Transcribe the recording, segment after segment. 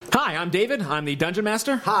Hi, I'm David. I'm the Dungeon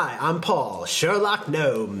Master. Hi, I'm Paul, Sherlock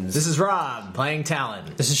Gnomes. This is Rob, playing Talon.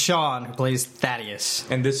 This is Sean, who plays Thaddeus.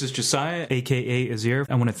 And this is Josiah, a.k.a. Azir.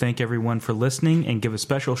 I want to thank everyone for listening and give a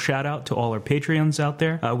special shout out to all our Patreons out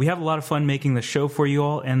there. We have a lot of fun making the show for you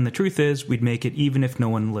all, and the truth is, we'd make it even if no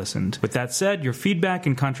one listened. With that said, your feedback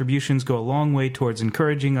and contributions go a long way towards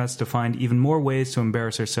encouraging us to find even more ways to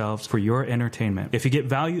embarrass ourselves for your entertainment. If you get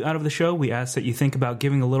value out of the show, we ask that you think about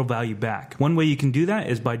giving a little value back. One way you can do that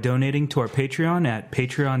is by donating to our Patreon at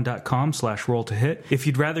patreon.com/roll-to-hit. If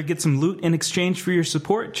you'd rather get some loot in exchange for your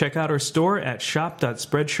support, check out our store at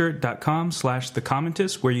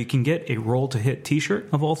shop.spreadshirt.com/thecommentist, where you can get a roll-to-hit t-shirt,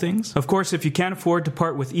 of all things. Of course, if you can't afford to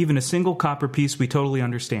part with even a single copper piece, we totally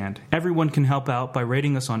understand. Everyone can help out by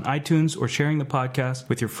rating us on iTunes or sharing the podcast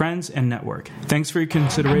with your friends and network. Thanks for your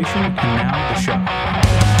consideration, and now the show.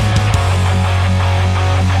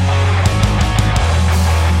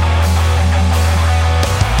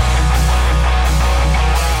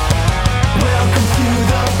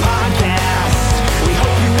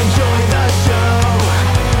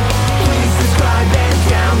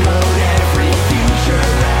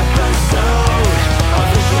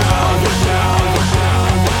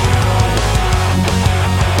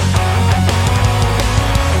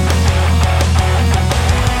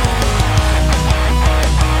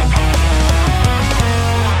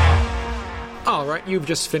 You've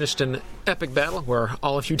just finished an epic battle where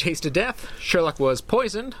all of you tasted death. Sherlock was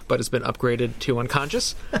poisoned, but has been upgraded to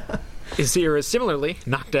unconscious. Azir is similarly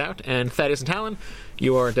knocked out, and Thaddeus and Talon,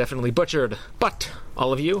 you are definitely butchered. But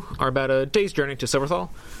all of you are about a day's journey to Silverthal,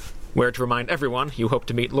 where, to remind everyone, you hope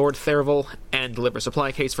to meet Lord Therival and deliver a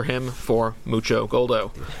supply case for him for mucho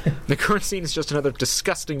goldo. The current scene is just another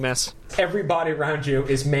disgusting mess. Every body around you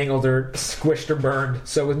is mangled or squished or burned,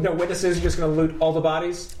 so with no witnesses, you're just going to loot all the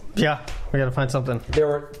bodies? Yeah, we gotta find something. There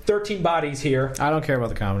were 13 bodies here. I don't care about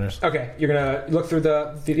the commoners. Okay, you're gonna look through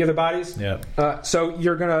the other bodies? Yeah. So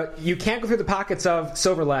you can't go through the pockets of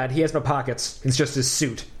Silverlad. He has no pockets. It's just his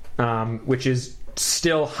suit, which is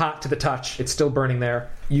still hot to the touch. It's still burning there.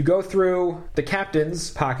 You go through the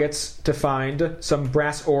captain's pockets to find some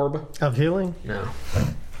brass orb. Of healing? No.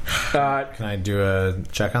 Can I do a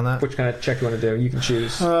check on that? Which kind of check you want to do? You can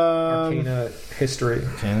choose. Arcana, history.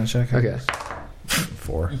 Arcana check? Okay.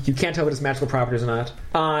 4. You can't tell if it's magical properties or not.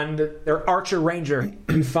 On their Archer Ranger,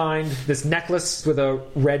 you find this necklace with a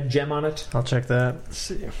red gem on it. I'll check that. Let's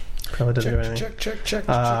see. Probably doesn't do anything. Check it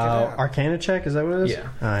out. Arcana check, is that what it is? Yeah.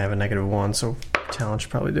 I have a -1, so Talent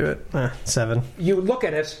should probably do it. 7. You look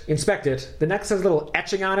at it, inspect it. The necklace has a little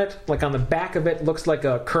etching on it. Like on the back of it looks like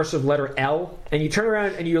a cursive letter L. And you turn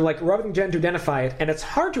around and you're like rubbing the gem to identify it. And it's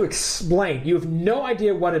hard to explain. You have no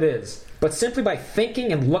idea what it is. But simply by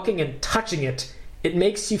thinking and looking and touching it, it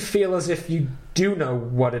makes you feel as if you do know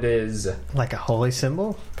what it is. Like a holy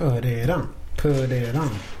symbol? Put it on. Put it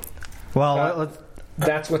on. Well,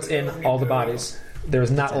 that's what's in all the bodies.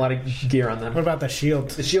 There's not a lot of gear on them. What about the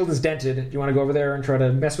shield? The shield is dented. Do you want to go over there and try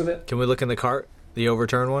to mess with it? Can we look in the cart? The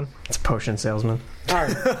overturned one? it's potion salesman. All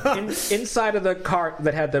right. Inside of the cart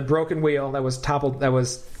that had the broken wheel that was toppled, that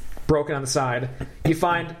was broken on the side, you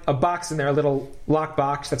find a box in there, a little lock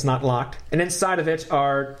box that's not locked. And inside of it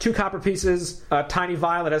are 2 copper pieces, a tiny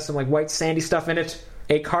vial that has some like white sandy stuff in it,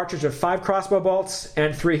 a cartridge of 5 crossbow bolts,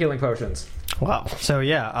 and 3 healing potions. Wow. So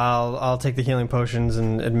yeah, I'll take the healing potions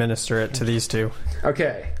and administer it to these 2.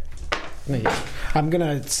 Okay. I'm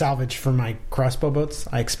gonna salvage for my crossbow bolts.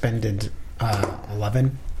 I expended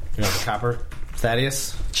 11. You know the copper?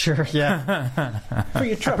 Thaddeus? Sure, yeah. For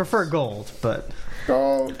your I prefer gold, but...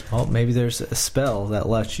 gold. Well, maybe there's a spell that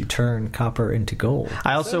lets you turn copper into gold.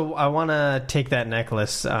 I want to take that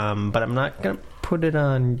necklace, but I'm not going to put it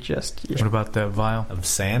on just yet. What about the vial? Of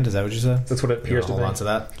sand? Is that what you said? That's what it appears to hold be. on to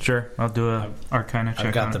that? Sure, I'll do a Arcana check.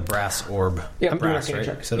 I've got on the it. brass orb. Yeah, brass, do an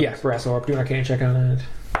arcana right? check. Yeah, brass orb. Do an arcana check on it.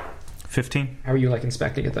 15. How are you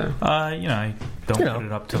inspecting it though? I don't put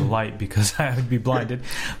it up to the light because I would be blinded.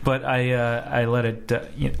 But I let it.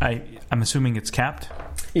 I'm assuming it's capped.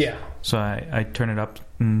 Yeah. So I turn it up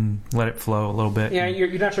and let it flow a little bit. Yeah,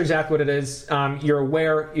 you're not sure exactly what it is. You're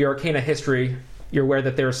aware your arcana history. You're aware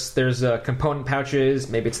that there's component pouches.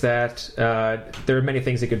 Maybe it's that. There are many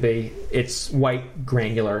things it could be. It's white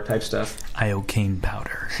granular type stuff. Iocane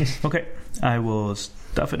powder. Okay, I will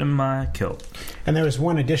stuff it in my kilt. And there was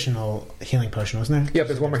one additional healing potion, wasn't there? Yep,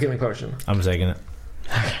 there's one more healing potion. I'm taking it.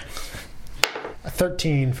 A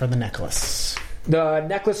 13 for the necklace. The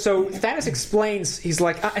necklace. So Thaddeus explains. He's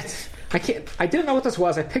like, I can't. I didn't know what this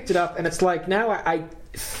was. I picked it up, and it's like now I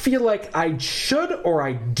feel like I should, or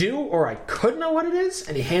I do, or I could know what it is.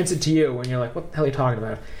 And he hands it to you, and you're like, what the hell are you talking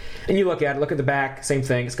about? And you look at the back, same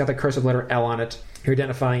thing. It's got the cursive letter L on it. You're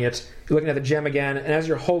identifying it. You're looking at the gem again, and as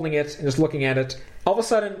you're holding it and just looking at it, all of a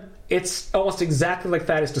sudden, it's almost exactly like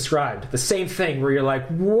Thaddeus described. The same thing where you're like,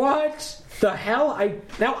 what the hell?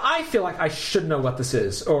 Now I feel like I should know what this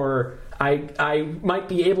is, or I might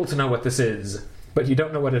be able to know what this is, but you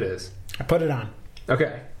don't know what it is. I put it on.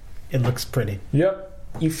 Okay. It looks pretty. Yep.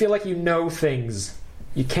 You feel like you know things.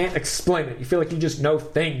 You can't explain it. You feel like you just know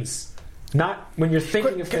things. Not when you're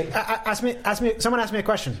thinking of things. Someone asked me a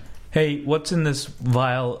question. Hey, what's in this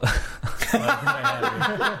vial? The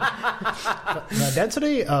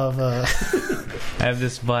density of... I have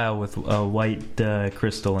this vial with a white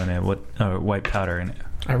crystal in it, white powder in it.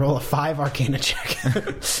 I roll a 5 Arcana check.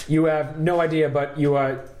 You have no idea, but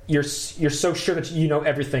you're so sure that you know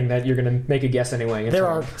everything that you're going to make a guess anyway. There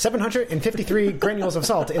are 753 granules of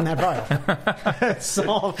salt in that vial.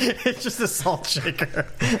 Salt. It's just a salt shaker.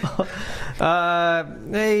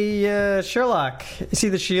 Hey, Sherlock, you see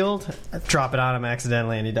the shield? I drop it on him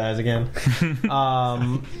accidentally and he dies again.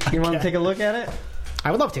 You want to take a look at it?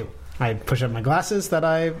 I would love to. I push up my glasses that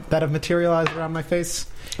have materialized around my face,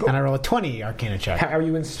 and I roll a 20 Arcana check. How are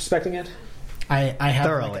you inspecting it? I have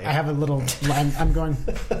thoroughly. I have a little... I'm going...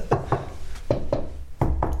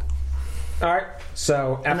 All right.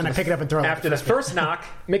 So And then I pick it up and throw it. after the first knock,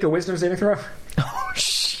 make a wisdom saving throw. Oh,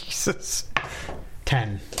 Jesus.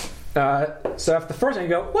 10. So after the first one, you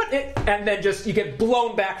go, what? And then just you get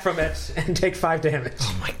blown back from it and take 5 damage.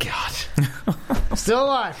 Oh my god. Still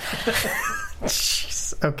alive.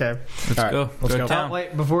 Jeez. Okay. Let's go. let's go. Go town.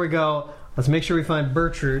 Wait, before we go, let's make sure we find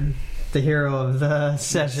Bertrude, the hero of the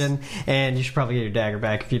session, and you should probably get your dagger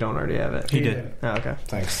back if you don't already have it. He did. Oh, okay.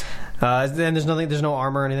 Thanks. Then there's no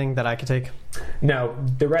armor or anything that I could take. No,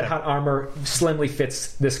 the red hot armor slimly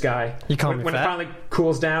fits this guy. You call me when it fat? finally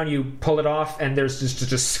cools down, you pull it off, and there's just a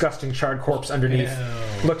disgusting charred corpse underneath.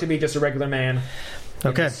 Look to be just a regular man.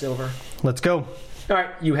 Okay. In silver. Let's go. All right,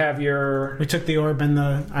 you have your... We took the orb and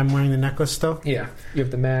I'm wearing the necklace still. Yeah, you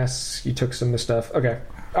have the mask. You took some of the stuff. Okay.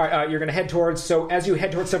 All right, you're going to head towards... So as you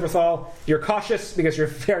head towards Silverthal, you're cautious because you're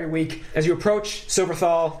very weak. As you approach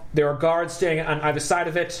Silverthal, there are guards standing on either side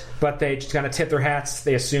of it, but they just kind of tip their hats.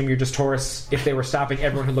 They assume you're just tourists. If they were stopping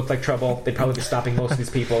everyone who looked like trouble, they'd probably be stopping most of these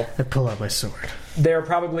people. I pull out my sword. They're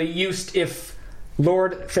probably used... If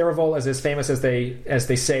Lord Theraval is as famous as they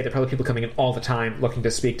say, there are probably people coming in all the time looking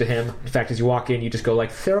to speak to him. In fact, as you walk in, you just go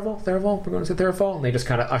like, Theraval, we're going to say Theraval, and they just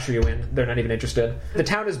kind of usher you in. They're not even interested. The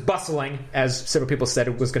town is bustling, as several people said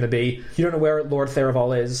it was going to be. You don't know where Lord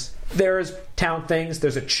Theraval is. There's town things.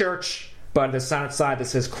 There's a church, but there's a sign outside that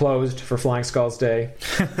says closed for Flying Skulls Day.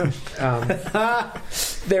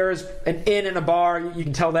 There's an inn and a bar. You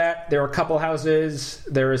can tell that. There are a couple houses.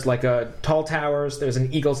 There is like a tall towers. There's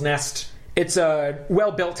an eagle's nest. It's a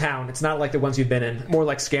well-built town. It's not like the ones you've been in. More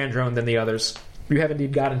like Scandrone than the others. You have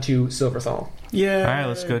indeed gotten to Silverthal. Yeah. All right,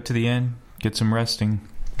 let's go to the inn. Get some resting.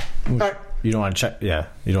 Right. You don't want to check. Yeah,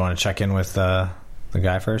 you don't want to check in with the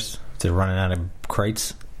guy first. They're running out of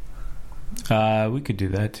crates. We could do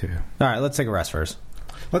that too. All right, let's take a rest first.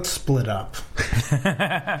 Let's split up.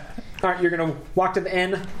 All right, you're going to walk to the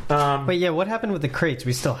inn. Wait, yeah, what happened with the crates?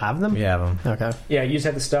 We still have them? We have them. Okay. Yeah, you just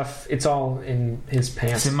have the stuff. It's all in his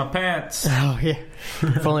pants. It's in my pants. Oh, yeah.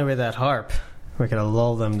 If only with that harp, we could have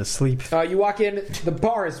lulled them to sleep. You walk in. The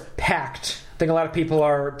bar is packed. I think a lot of people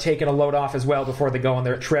are taking a load off as well before they go on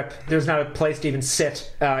their trip. There's not a place to even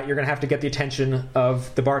sit. You're going to have to get the attention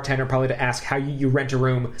of the bartender probably to ask how you rent a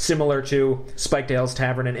room, similar to Spikedale's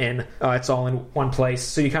Tavern and Inn. It's all in one place.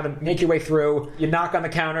 So you kind of make your way through. You knock on the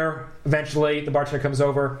counter. Eventually, the bartender comes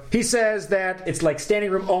over. He says that it's like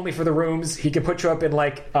standing room only for the rooms. He can put you up in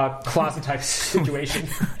like a closet-type situation.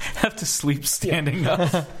 Have to sleep standing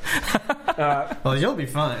up. Well, you'll be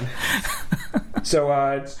fine. So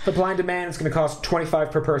the blind man is going to cost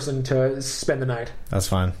 25 per person to spend the night. That's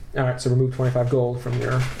fine. All right, so remove 25 gold from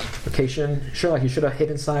your vacation. Sherlock, you should have hid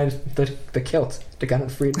inside the kilt to get on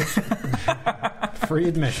free admission. Free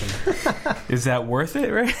admission. Is that worth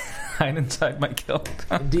it, right? Hide inside my kilt.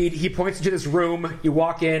 Indeed, he points into this room. You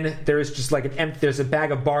walk in. There's just like there's a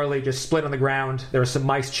bag of barley just split on the ground. There are some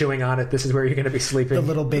mice chewing on it. This is where you're going to be sleeping. The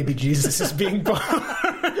little baby Jesus is being born.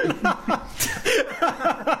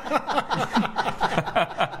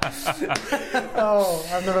 Oh,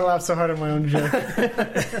 I've never laughed so hard at my own joke.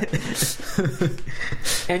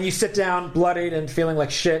 And you sit down, bloodied and feeling like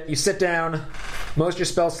shit. You sit down. Most of your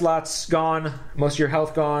spell slots gone. Most of your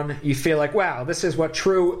health gone. You feel like, wow, this is what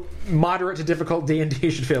true moderate to difficult D&D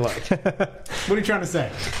should feel like. What are you trying to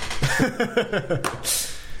say?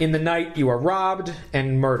 In the night, you are robbed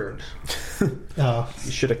and murdered. Oh.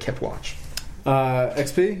 You should have kept watch.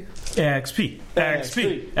 XP? XP.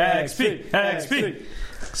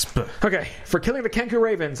 Okay, for killing the Kenku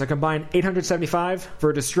Ravens, I combined 875.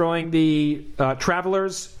 For destroying the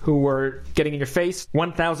travelers who were getting in your face,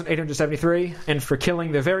 1,873. And for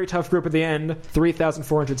killing the very tough group at the end,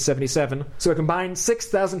 3,477. So I combined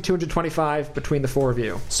 6,225 between the four of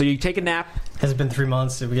you. So you take a nap. Has it been 3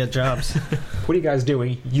 months? Did we get jobs? What are you guys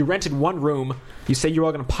doing? You rented one room. You say you're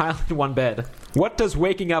all going to pile into one bed. What does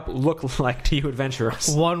waking up look like to you adventurers?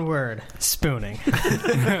 One word. Spooning.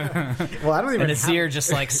 Well, I don't even And Azir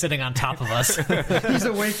just like sitting on top of us. He's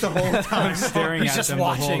awake the whole time. Staring He's at just them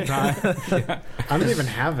watching. the whole time. I don't even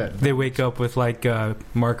have it. They wake up with like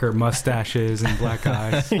marker mustaches and black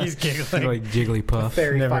eyes. He's giggling. Like Jigglypuff.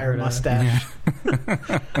 Fairy Never fire heard of it. mustache.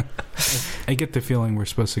 I get the feeling we're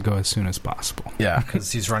supposed to go as soon as possible. Yeah,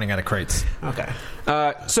 because he's running out of crates. Okay.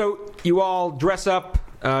 So you all dress up,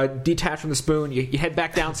 detach from the spoon. You head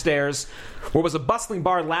back downstairs. What was a bustling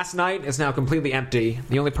bar last night is now completely empty.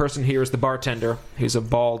 The only person here is the bartender. He's a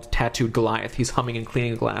bald, tattooed Goliath. He's humming and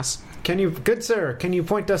cleaning a glass. Good sir, can you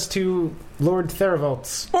point us to Lord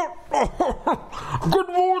Theravolt's? Good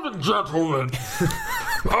morning, gentlemen.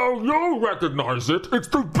 Oh, you'll recognize it. It's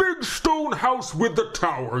the big stone house with the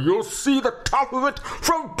tower. You'll see the top of it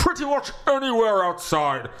from pretty much anywhere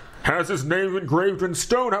outside. Has his name engraved in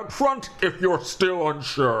stone out front if you're still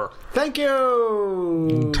unsure. Thank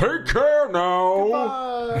you! Take care now.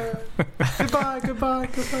 Goodbye.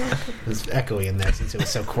 It's echoey in there since it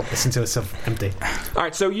was so empty. All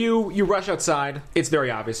right, so you rush outside. It's very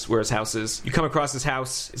obvious where his house is. You come across his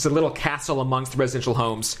house. It's a little castle amongst the residential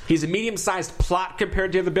homes. He's a medium-sized plot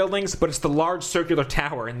compared to the other buildings, but it's the large circular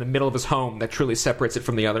tower in the middle of his home that truly separates it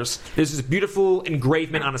from the others. There's this beautiful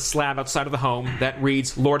engravement on a slab outside of the home that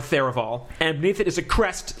reads Lord Theraval, and beneath it is a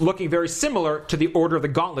crest looking very similar to the Order of the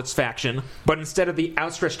Gauntlets faction, but instead of the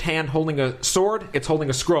outstretched hand holding a sword, it's holding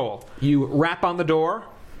a scroll. You rap on the door,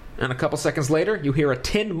 and a couple seconds later, you hear a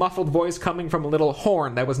tin, muffled voice coming from a little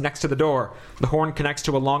horn that was next to the door. The horn connects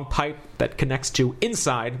to a long pipe that connects to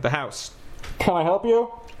inside the house. Can I help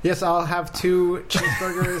you? Yes, I'll have 2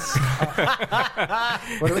 cheeseburgers.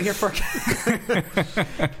 What are we here for?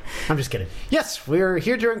 I'm just kidding. Yes, we're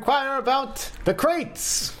here to inquire about the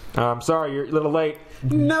crates. I'm sorry, you're a little late.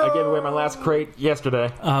 No! I gave away my last crate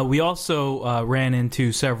yesterday. We also ran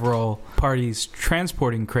into several parties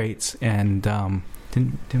transporting crates, and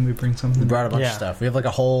didn't we bring something? We brought a bunch Yeah. of stuff. We have like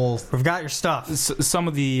a whole... We've got your stuff. Some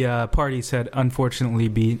of the parties had unfortunately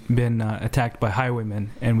been attacked by highwaymen,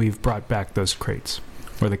 and we've brought back those crates,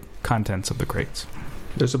 or the contents of the crates.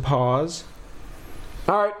 There's a pause.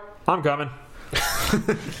 All right, I'm coming.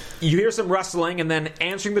 You hear some rustling, and then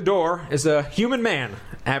answering the door is a human man,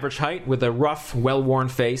 average height, with a rough, well-worn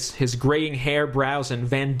face. His graying hair, brows, and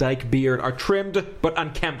Van Dyke beard are trimmed but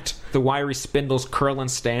unkempt. The wiry spindles curl and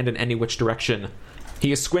stand in any which direction.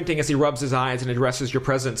 He is squinting as he rubs his eyes and addresses your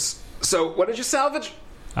presence. So, what did you salvage?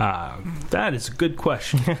 That is a good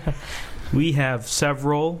question. We have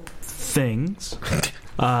several things.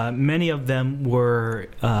 Many of them were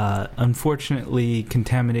unfortunately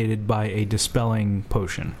contaminated by a dispelling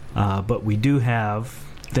potion. But we do have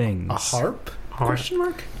things. A harp? Question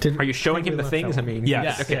mark? Are you showing him the things? I mean,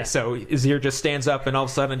 Yes. Okay, Yeah. so Azir just stands up, and all of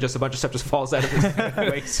a sudden, just a bunch of stuff just falls out of his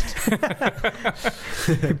waist.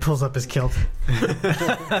 He pulls up his kilt.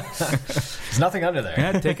 There's nothing under there.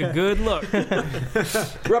 Yeah, take a good look.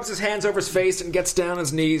 Rubs his hands over his face and gets down on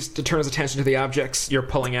his knees to turn his attention to the objects you're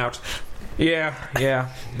pulling out. Yeah.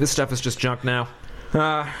 This stuff is just junk now.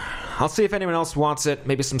 I'll see if anyone else wants it.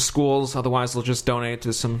 Maybe some schools. Otherwise, they'll just donate it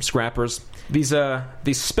to some scrappers. These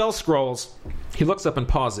spell scrolls. He looks up and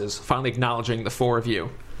pauses, finally acknowledging the four of you.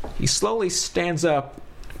 He slowly stands up,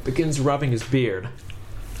 begins rubbing his beard.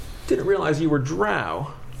 Didn't realize you were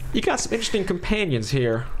drow. You got some interesting companions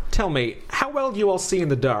here. Tell me, how well do you all see in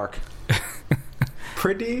the dark?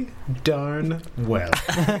 Pretty darn well.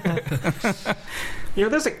 You know,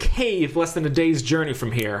 there's a cave less than a day's journey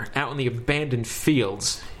from here, out in the abandoned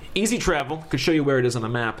fields. Easy travel, could show you where it is on a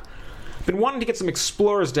map. Been wanting to get some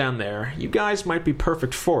explorers down there. You guys might be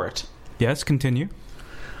perfect for it. Yes, continue.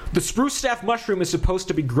 The spruce staff mushroom is supposed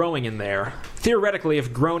to be growing in there. Theoretically,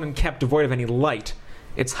 if grown and kept devoid of any light,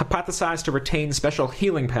 it's hypothesized to retain special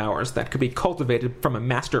healing powers that could be cultivated from a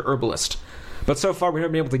master herbalist. But so far, we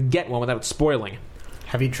haven't been able to get one without it spoiling.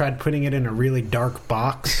 Have you tried putting it in a really dark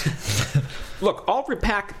box? Look, I'll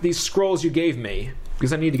repack these scrolls you gave me,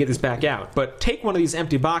 because I need to get this back out. But take one of these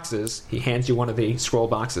empty boxes. He hands you one of the scroll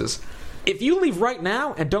boxes. If you leave right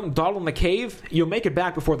now and don't dawdle in the cave, you'll make it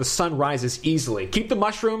back before the sun rises easily. Keep the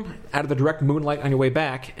mushroom out of the direct moonlight on your way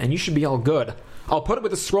back, and you should be all good. I'll put it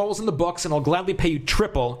with the scrolls and the books, and I'll gladly pay you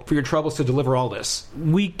triple for your troubles to deliver all this.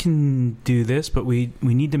 We can do this, but we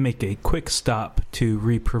need to make a quick stop to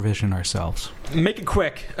reprovision ourselves. Make it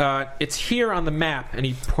quick. It's here on the map, and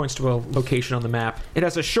he points to a location on the map. It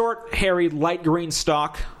has a short, hairy, light green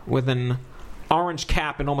stalk with an orange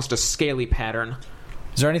cap and almost a scaly pattern.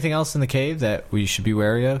 Is there anything else in the cave that we should be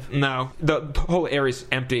wary of? No, the whole area's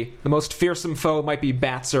empty. The most fearsome foe might be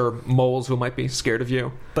bats or moles who might be scared of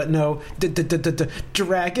you. But no,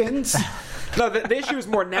 dragons? No, the issue is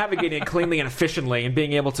more navigating it cleanly and efficiently and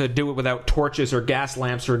being able to do it without torches or gas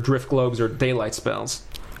lamps or drift globes or daylight spells.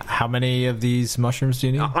 How many of these mushrooms do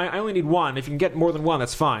you need? I only need one. If you can get more than one,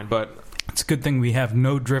 that's fine, but... It's a good thing we have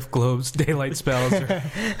no drift globes, daylight spells, or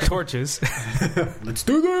torches. Let's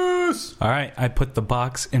do this! All right, I put the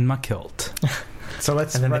box in my kilt. So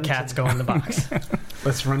let's And then the run cats go in the box.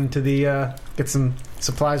 Let's run to the get some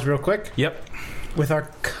supplies real quick Yep. with our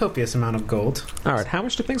copious amount of gold. All right, how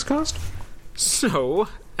much do things cost? So,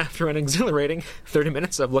 after an exhilarating 30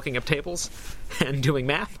 minutes of looking up tables and doing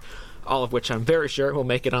math, all of which I'm very sure will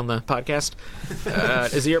make it on the podcast,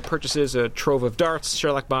 Azir purchases a trove of darts,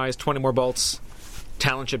 Sherlock buys 20 more bolts,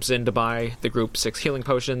 Talon chips in to buy the group 6 healing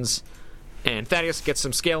potions, and Thaddeus gets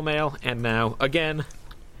some scale mail, and now, again,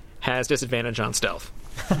 has disadvantage on stealth.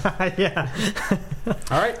 Yeah.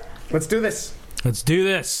 All right, let's do this. Let's do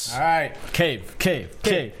this. All right. Cave.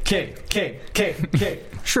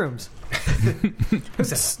 Shrooms.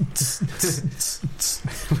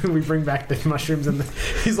 We bring back the mushrooms and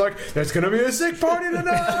he's like, there's gonna be a sick party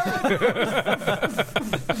tonight.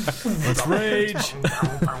 Let's rage.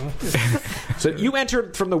 So you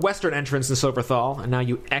entered from the western entrance in Silverthal, and now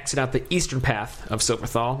you exit out the eastern path of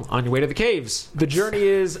Silverthal on your way to the caves. The journey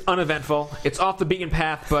is uneventful. It's off the beaten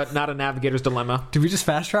path, but not a navigator's dilemma. Did we just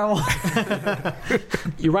fast travel?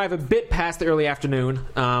 You arrive a bit past the early afternoon,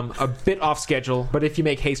 a bit off schedule, but if you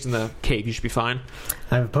make haste in the cave, you should be fine.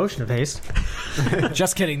 I have a potion of haste.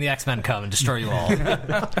 Just kidding, the X-Men come and destroy you all.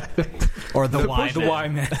 Or the Y The Y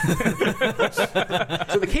man.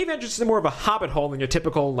 So the cave entrance is more of a hobbit hole than your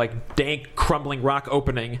typical, dank, crumbling rock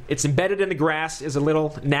opening. It's embedded in the grass, is a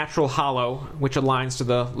little natural hollow, which aligns to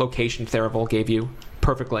the location Theravel gave you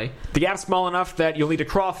perfectly. The gap's small enough that you'll need to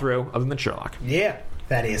crawl through, other than Sherlock. Yeah,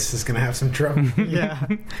 Thaddeus is gonna have some trouble. Yeah.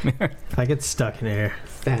 If I get stuck in here.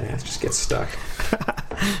 That ass just gets stuck.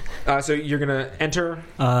 So you're going to enter?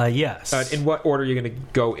 Yes. In what order are you going to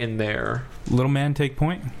go in there? Little man take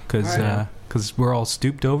point, because we're all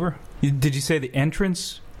stooped over. Did you say the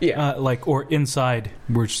entrance? Yeah. Or inside,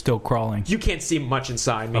 we're still crawling. You can't see much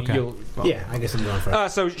inside. I mean, Okay. Yeah, I guess I'm going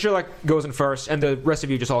first. So Sherlock goes in first, and the rest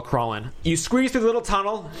of you just all crawl in. You squeeze through the little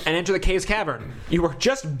tunnel and enter the cave's cavern. You are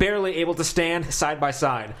just barely able to stand side by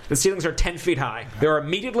side. The ceilings are 10 feet high. There are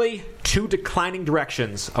immediately 2 declining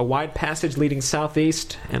directions, a wide passage leading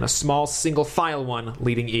southeast and a small single-file one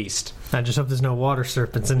leading east. I just hope there's no water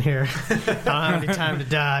serpents in here. I don't have any time to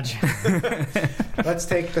dodge. Let's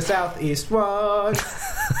take the southeast one.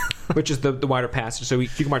 Which is the wider passage, so you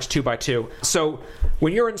can march 2 by 2. So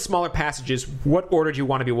when you're in smaller passages, what order do you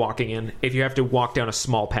want to be walking in? If you have to walk down a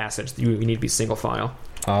small passage, you need to be single file.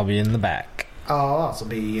 I'll be in the back. I'll also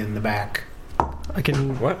be in the back. I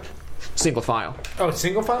can... What? Single file. Oh,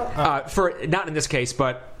 single file? For not in this case,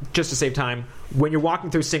 but just to save time, when you're walking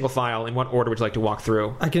through single file, in what order would you like to walk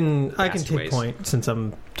through? I can Passageways. take point since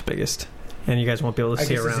I'm the biggest. And you guys won't be able to I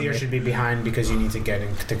see guess around Azir me. should be behind because you need to get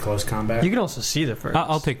into close combat. You can also see the first.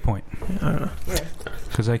 I'll take point,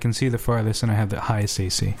 because I can see the farthest and I have the highest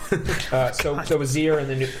AC. So Azir and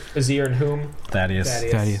then Azir and whom?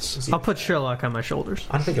 Thaddeus. Thaddeus. I'll put Sherlock on my shoulders.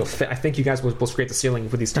 I don't think you'll fit. I think you guys will scrape the ceiling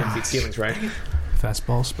with these 10 feet ceilings, right?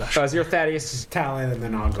 Fastball special. Azir, Thaddeus. Talon, and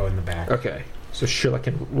then I'll go in the back. Okay. So Sherlock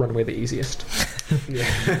can run away the easiest.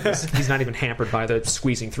 He's not even hampered by the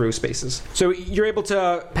squeezing through spaces. So you're able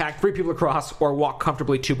to pack 3 people across or walk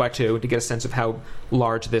comfortably 2 by 2 to get a sense of how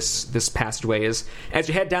large this passageway is. As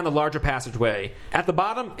you head down the larger passageway, at the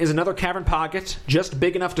bottom is another cavern pocket just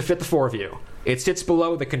big enough to fit the 4 of you. It sits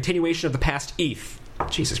below the continuation of the past Eth.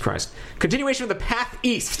 Jesus Christ. Continuation of the path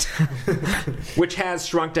east, which has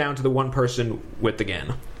shrunk down to the 1-person width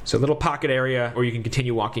again. So a little pocket area, or you can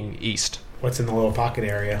continue walking east. What's in the little pocket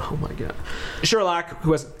area? Oh my god. Sherlock,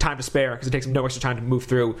 who has time to spare because it takes him no extra time to move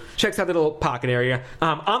through, checks out the little pocket area.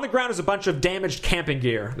 On the ground is a bunch of damaged camping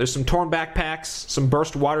gear. There's some torn backpacks, some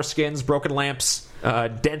burst water skins, broken lamps,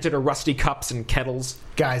 dented or rusty cups and kettles.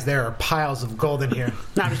 Guys, there are piles of gold in here.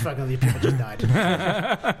 Not just fucking with you. People just died.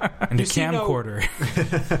 And a camcorder.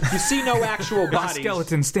 You see no actual A bodies.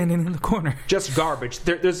 skeleton standing in the corner. Just garbage.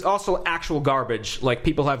 There's also actual garbage. Like,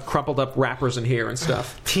 people have crumpled up wrappers in here and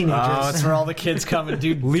stuff. Teenagers. Oh, it's where all the kids come and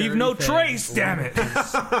do Leave dirty no things. trace, damn it.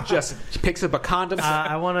 Just picks up a condom.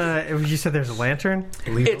 I want to. You said there's a lantern.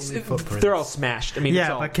 They're all smashed. I mean, it's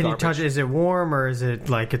Yeah, all but can garbage. you touch it? Is it warm or is it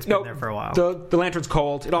like it's been No, there for a while? the lantern's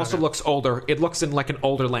cold. It also looks older. It looks in like an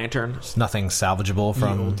older lantern. There's nothing salvageable The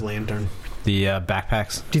from old lantern. the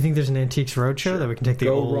backpacks. Do you think there's an Antiques Roadshow that we can take the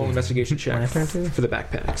Go old roll investigation check lantern to? for the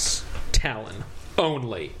backpacks. Talon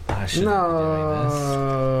only. I shouldn't be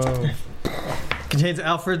doing this. No. Contains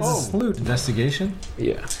Alfred's loot. Investigation?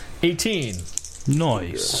 Yeah. 18.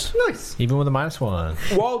 Nice. Nice. Even with a -1.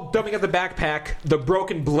 While dumping out the backpack, the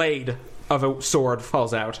broken blade of a sword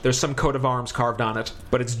falls out. There's some coat of arms carved on it,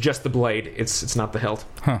 but it's just the blade. It's not the hilt.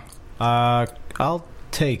 I'll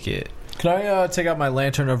take it. Can I take out my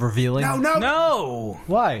lantern of revealing? No, no. No!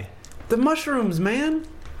 Why? The mushrooms, man.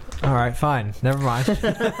 All right, fine. Never mind.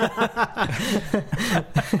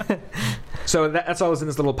 So that's all that's in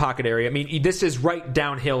this little pocket area. I mean, this is right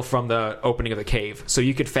downhill from the opening of the cave. So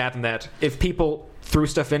you could fathom that if people threw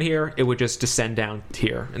stuff in here, it would just descend down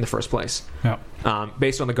here in the first place. Yeah.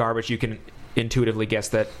 Based on the garbage, you can intuitively guess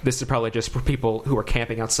that this is probably just for people who are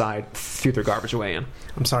camping outside, threw their garbage away in.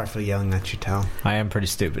 I'm sorry for yelling at you, Tal. I am pretty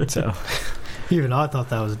stupid, so. Even I thought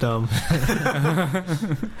that was dumb. All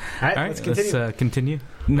right, let's continue. Let's continue.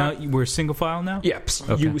 Now, we're single file now? Yep.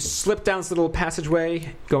 Okay. You slip down this little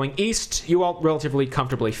passageway going east. You all relatively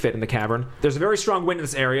comfortably fit in the cavern. There's a very strong wind in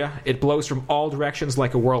this area. It blows from all directions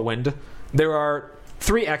like a whirlwind. There are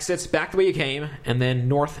 3 exits back the way you came, and then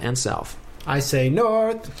north and south. I say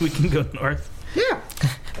north. We can go north. Yeah.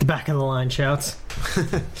 The back of the line shouts.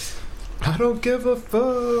 I don't give a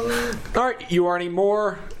fuck. All right, you are in a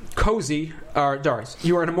more cozy,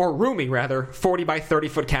 you are in a more roomy, 40 by 30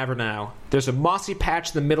 foot cavern now. There's a mossy patch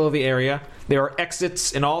in the middle of the area. There are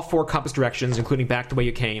exits in all 4 compass directions, including back the way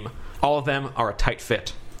you came. All of them are a tight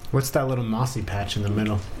fit. What's that little mossy patch in the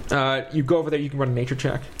middle? You go over there, you can run a nature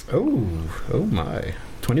check. Oh my.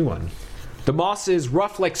 21. The moss is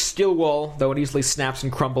rough like steel wool, though it easily snaps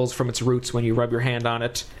and crumbles from its roots when you rub your hand on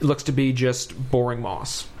it. It looks to be just boring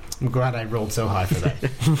moss. I'm glad I rolled so high for that.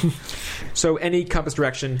 So any compass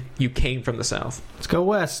direction, you came from the south. Let's go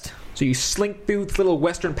west. So you slink through this little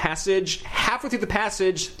western passage. Halfway through the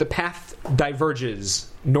passage, the path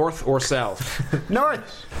diverges, north or south.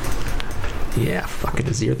 North. Yeah, fucking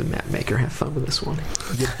Azir the map maker. Have fun with this one.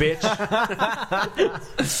 You bitch.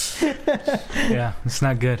 Yeah, it's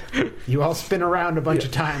not good. You all spin around a bunch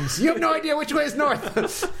of times. You have no idea which way is north.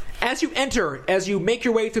 As you make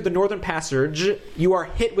your way through the northern passage, you are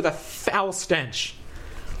hit with a foul stench.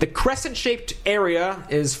 The crescent-shaped area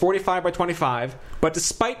is 45 by 25, but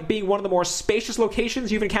despite being one of the more spacious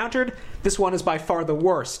locations you've encountered, this one is by far the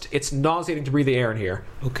worst. It's nauseating to breathe the air in here.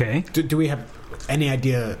 Okay. Do we have any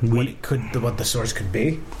idea what the source could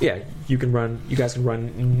be? Yeah, you guys can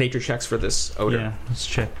run nature checks for this odor. Yeah, let's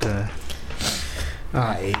check the...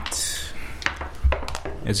 8.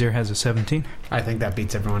 Azir has a 17. I think that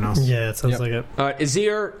beats everyone else. Yeah, it sounds like it.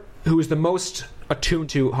 Azir, who is the most attuned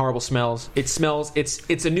to horrible smells, it's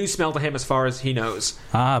a new smell to him as far as he knows.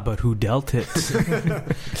 Ah, but who dealt it?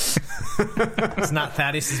 It's not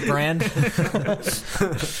Thaddeus' brand.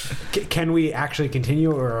 Can we actually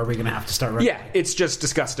continue, or are we going to have to start running? Yeah, it's just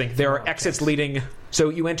disgusting. There are exits leading. So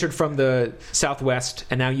you entered from the southwest,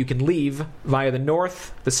 and now you can leave via the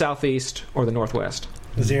north, the southeast, or the northwest.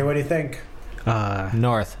 Zero, what do you think?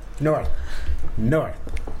 North. North.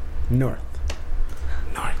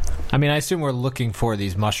 I mean, I assume we're looking for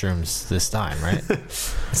these mushrooms this time, right?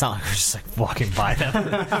 It's not like we're just like walking by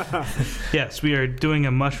them. Yes, we are doing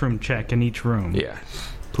a mushroom check in each room. Yeah.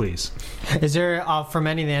 Please. Is there from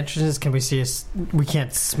any of the entrances? Can we see? We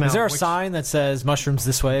can't smell. Is there a which- sign that says mushrooms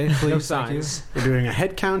this way, please? No Thank you? signs. We're doing a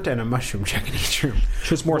head count and a mushroom check in each room.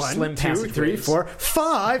 Just more 1, slim 2, 3, passageways. 4,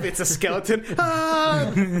 5. It's a skeleton. Ah!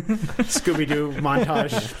 Scooby-Doo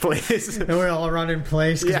montage, please. And we're all run in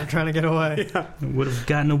place because Yeah. we're trying to get away. Would have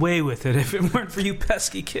gotten away with it if it weren't for you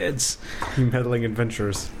pesky kids. Meddling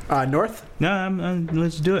adventurers. North? No,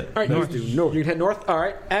 let's do it. All right, North. You can head north. All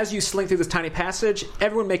right. As you slink through this tiny passage,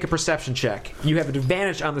 everyone make a perception check. You have an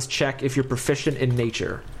advantage on this check if you're proficient in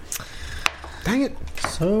nature. Dang it.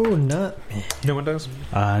 So not me. No one does?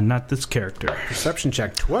 Not this character. Perception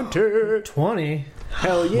check 20. 20.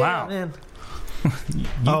 Hell yeah. Wow. Man. You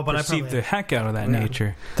Oh, but I perceived probably- the heck out of that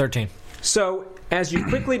nature. 13. So, as you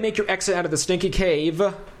quickly make your exit out of the stinky cave,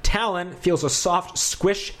 Talon feels a soft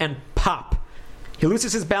squish and pop. He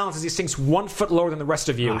loses his balance as he sinks 1 foot lower than the rest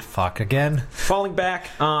of you, Fuck again. falling back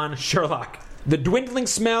on Sherlock. The dwindling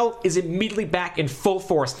smell is immediately back in full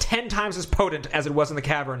force, 10 times as potent as it was in the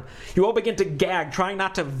cavern. You all begin to gag, trying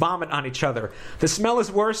not to vomit on each other. The smell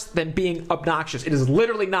is worse than being obnoxious. It is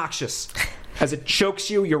literally noxious. As it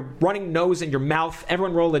chokes you, your running nose in your mouth.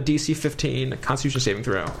 Everyone roll a DC 15 Constitution saving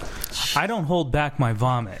throw. I don't hold back my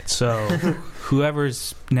vomit, so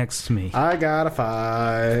whoever's next to me. I got a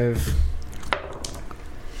 5.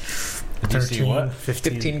 13.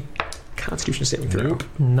 15 Constitution saving throw.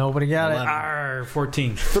 Nobody got it. Arr,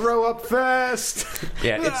 14. Throw up fast.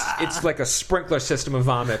 Yeah, it's like a sprinkler system of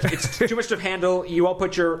vomit. It's too much to handle. You all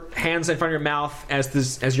put your hands in front of your mouth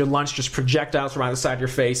as your lunch just projectiles from either side of your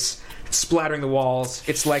face, splattering the walls.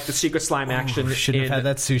 It's like the secret slime action. Shouldn't have had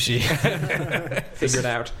that sushi. Figure it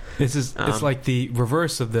out. This is it's like the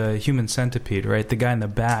reverse of the human centipede, right? The guy in the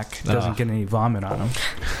back doesn't get any vomit on him.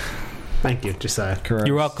 Thank you, Josiah.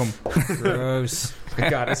 You're welcome. Gross. My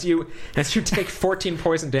God, as you take 14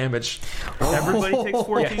 poison damage. Everybody takes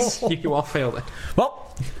 14. Yes, you all failed it.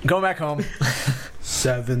 Well, go back home.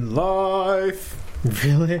 7 life.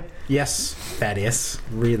 Really? Yes, Thaddeus.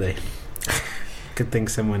 Really. Good thing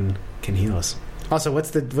someone can heal us. Also,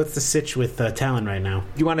 what's the sitch with Talon right now?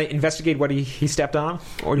 You want to investigate what he stepped on?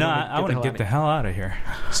 Or No, I want to get the hell out of here.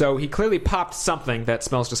 So he clearly popped something that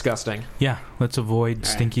smells disgusting. Yeah, let's avoid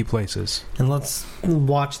stinky places. And let's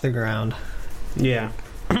watch the ground. Yeah.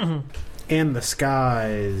 And the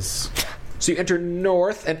skies. So you enter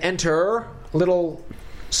north and enter a little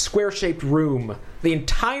square-shaped room. The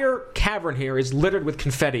entire cavern here is littered with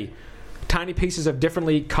confetti. Tiny pieces of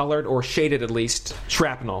differently colored, or shaded at least,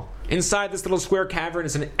 shrapnel. Inside this little square cavern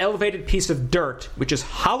is an elevated piece of dirt, which is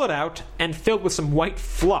hollowed out and filled with some white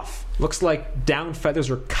fluff. Looks like down feathers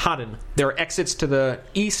or cotton. There are exits to the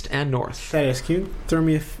east and north. Thaddeus, can you throw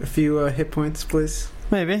me a few hit points, please?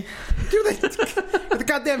 Maybe. You're the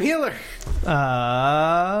goddamn healer.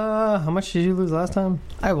 How much did you lose last time?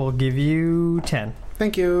 I will give you 10.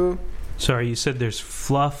 Thank you. Sorry, you said there's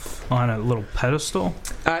fluff on a little pedestal?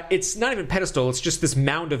 It's not even a pedestal. It's just this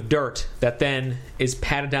mound of dirt that then is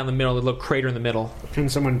patted down the middle, a little crater in the middle. Can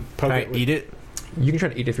someone poke Can it? I eat it? You can try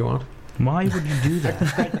to eat it if you want. Why would you do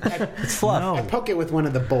that? It's fluff. I poke it with one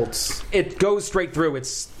of the bolts. It goes straight through.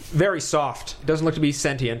 It's very soft. It doesn't look to be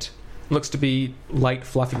sentient. It looks to be light,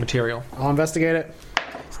 fluffy material. I'll investigate it.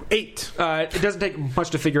 8. It doesn't take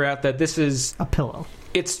much to figure out that this is... A pillow.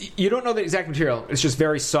 You don't know the exact material. It's just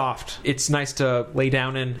very soft. It's nice to lay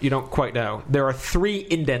down in. You don't quite know. There are 3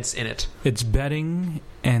 indents in it. It's bedding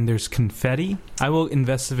and there's confetti. I will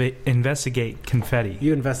investigate confetti.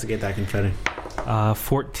 You investigate that confetti.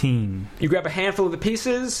 14. You grab a handful of the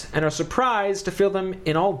pieces and are surprised to feel them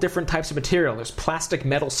in all different types of material. There's plastic,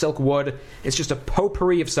 metal, silk, wood. It's just a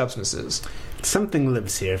potpourri of substances. Something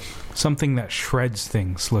lives here. Something that shreds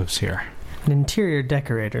things lives here. An interior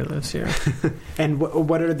decorator lives here. And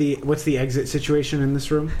what's the exit situation in this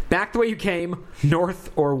room? Back the way you came,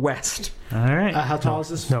 north or west. All right. How tall is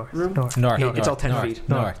this North. room? North. It's all 10 feet.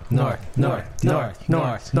 North. Back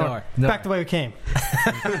the way we came.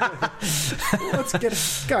 Let's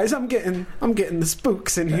get guys. I'm getting the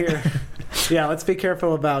spooks in here. Yeah, let's be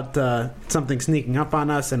careful about something sneaking up on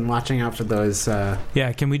us and watching out for those.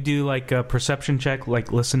 Yeah, can we do like a perception check,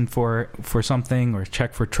 like listen for something or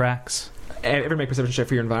check for tracks? Ever make a perception check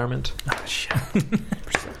for your environment? Oh, shit.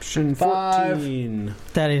 Perception 14.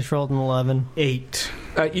 Daddy's rolled an 11. 8.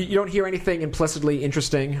 You don't hear anything implicitly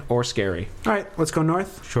interesting or scary. All right, let's go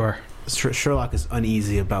north. Sure. Sherlock is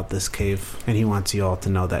uneasy about this cave, and he wants you all to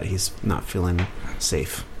know that he's not feeling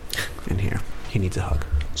safe in here. He needs a hug.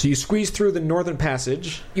 So you squeeze through the northern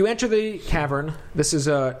passage. You enter the cavern. This is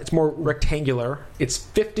it's more rectangular. It's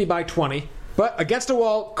 50 by 20. But against a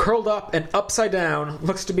wall, curled up and upside down,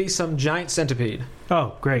 looks to be some giant centipede.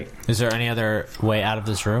 Oh, great. Is there any other way out of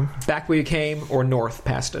this room? Back where you came or north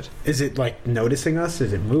past it. Is it like noticing us?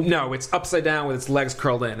 Is it moving? No, it's upside down with its legs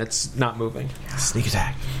curled in. It's not moving. Sneak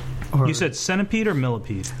attack. You said centipede or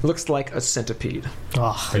millipede? Looks like a centipede.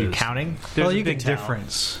 Are you counting? There's Well, a you can big tell.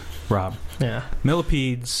 difference, Rob. Yeah.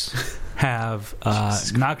 Millipedes have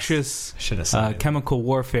noxious Should have said it. chemical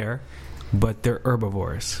warfare, but they're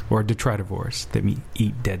herbivores or detritivores. They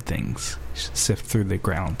eat dead things, sift through the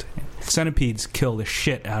ground. Centipedes kill the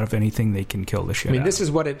shit out of anything they can kill the shit I mean, out this of.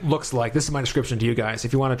 is what it looks like. This is my description to you guys.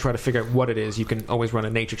 If you want to try to figure out what it is, you can always run a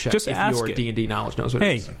nature check. Just if ask your it. D&D knowledge knows what it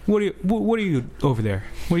Hey, is. what are you over there?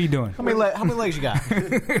 What are you doing? How many legs you got?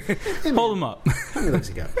 Hold them up. How many legs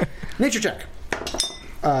you got? Nature check.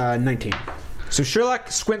 19. So Sherlock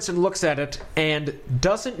squints and looks at it and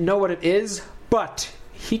doesn't know what it is, but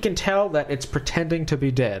he can tell that it's pretending to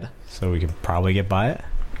be dead. So we can probably get by it.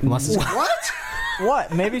 Unless it's What?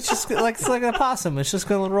 what? Maybe it's just like a possum. It's just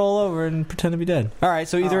gonna roll over and pretend to be dead. All right.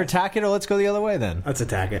 So either attack it or let's go the other way then. Let's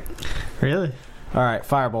attack it. Really? All right.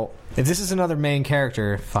 Firebolt. If this is another main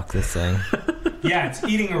character, fuck this thing. Yeah, it's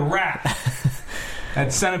eating a rat.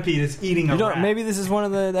 That centipede is eating a rat. Maybe this is one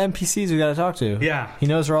of the NPCs we got to talk to. Yeah. He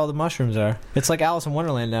knows where all the mushrooms are. It's like Alice in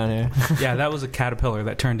Wonderland down here. Yeah, that was a caterpillar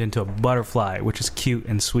that turned into a butterfly, which is cute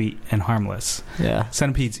and sweet and harmless. Yeah.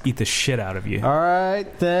 Centipedes eat the shit out of you. All right,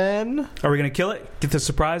 then. Are we going to kill it? Get the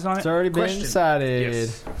surprise on It's it? already been Question. decided.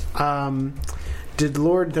 Yes. Did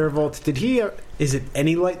Lord Theravolt, did he, is it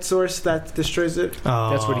any light source that destroys it?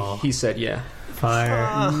 Oh, That's what he said, yeah.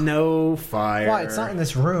 fire. No fire. Why? It's not in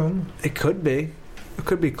this room. It could be. It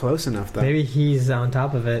could be close enough, though. Maybe he's on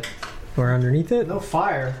top of it or underneath it. No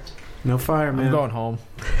fire. No fire, man. I'm going home.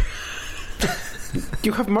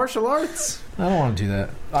 You have martial arts. I don't want to do that.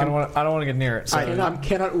 I don't want to get near it. So. I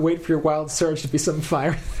cannot wait for your wild surge to be some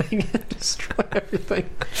fire thing and destroy everything.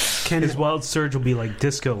 His wild surge will be like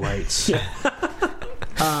disco lights.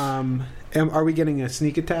 Are we getting a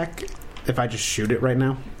sneak attack if I just shoot it right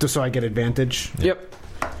now? Just so I get advantage? Yep.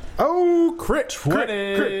 Oh, crit! 20.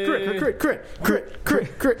 Crit!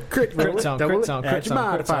 Roll it, sound, double crit it, sound, add crit your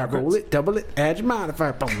sound, modifier. crit sound, Roll it, double it, add your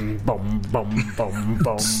modifier. Boom, boom, boom, boom, boom,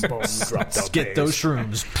 boom. Drop the Get those bass.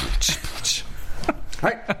 shrooms.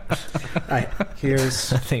 Alright, here's...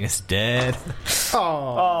 That thing is dead.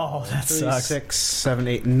 Oh, that 3, sucks. 6, 7,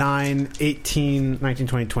 8, 9, 18, 19,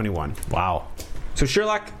 20, 21. Wow. So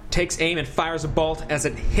Sherlock takes aim and fires a bolt. As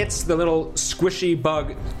it hits the little squishy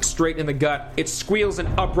bug straight in the gut, it squeals and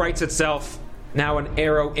uprights itself, now an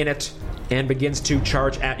arrow in it, and begins to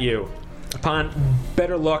charge at you. Upon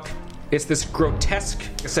better look, it's this grotesque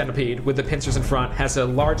centipede with the pincers in front, has a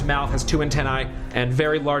large mouth, has 2 antennae, and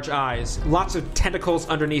very large eyes. Lots of tentacles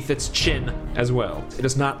underneath its chin as well. It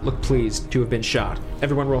does not look pleased to have been shot.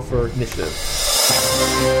 Everyone roll for initiative.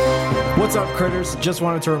 What's up, critters? Just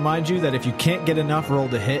wanted to remind you that if you can't get enough Roll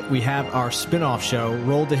to Hit, we have our spin-off show,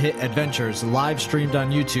 Roll to Hit Adventures, live streamed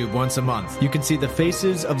on YouTube once a month. You can see the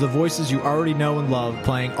faces of the voices you already know and love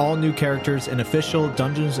playing all new characters in official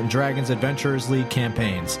Dungeons & Dragons Adventurers League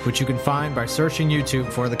campaigns, which you can find by searching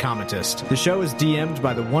YouTube for The Commentist. The show is DM'd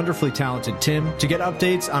by the wonderfully talented Tim. To get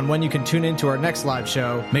updates on when you can tune in to our next live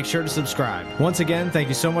show, make sure to subscribe. Once again, thank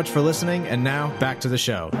you so much for listening, and now, back to the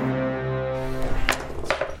show.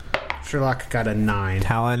 Sherlock got a 9.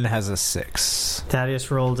 Talon has a 6.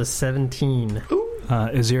 Thaddeus rolled a 17.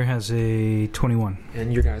 Azir has a 21.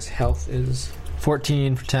 And your guys' health is...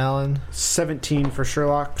 14 for Talon. 17 for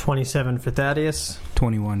Sherlock. 27 for Thaddeus.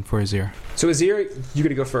 21 for Azir. So Azir, you're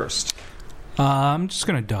gonna go first. I'm just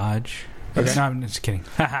going to dodge. Okay. No, I'm just kidding.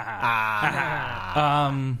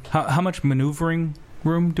 How much maneuvering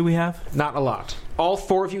room do we have? Not a lot. All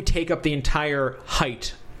 4 of you take up the entire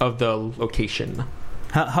height of the location.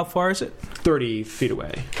 How far is it? 30 feet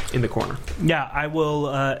away in the corner. Yeah, I will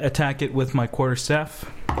attack it with my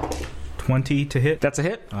quarterstaff. 20 to hit. That's a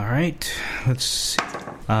hit. All right. Let's see.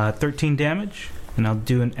 13 damage. And I'll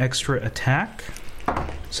do an extra attack.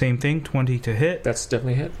 Same thing, 20 to hit. That's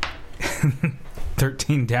definitely a hit.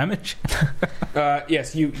 13 damage.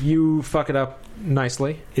 Yes, you fuck it up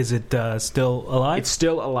nicely. Is it still alive? It's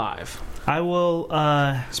still alive. I will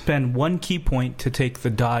spend 1 key point to take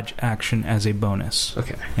the dodge action as a bonus.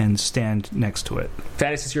 Okay. And stand next to it.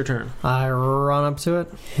 Thaddeus, it's your turn. I run up to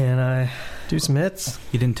it and I do some hits.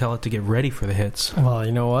 You didn't tell it to get ready for the hits. Well,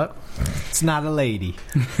 you know what? It's not a lady.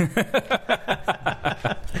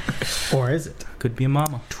 Or is it? Could be a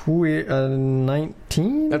mama.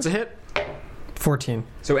 19? That's a hit. 14.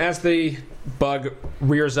 So as the bug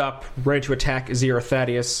rears up, ready to attack Azir or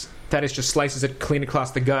Thaddeus, Thaddeus just slices it clean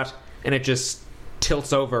across the gut, and it just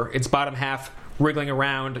tilts over, its bottom half wriggling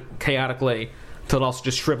around chaotically, till it also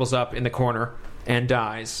just shrivels up in the corner and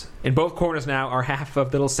dies. In both corners now are half of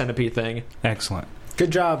the little centipede thing. Excellent. Good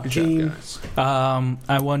job, team. guys.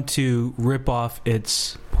 I want to rip off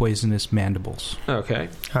its poisonous mandibles. Okay.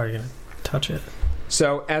 How are you going to touch it?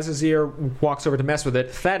 So as Azir walks over to mess with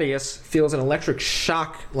it, Thaddeus feels an electric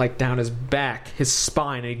shock like down his back, his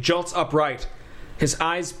spine, and he jolts upright. His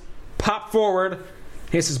eyes pop forward.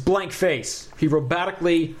 He has his blank face. He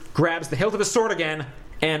robotically grabs the hilt of his sword again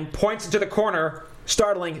and points into the corner,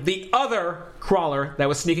 startling the other crawler that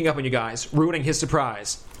was sneaking up on you guys, ruining his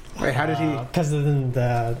surprise. Wait, how did he... Because of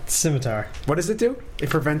the scimitar. What does it do? It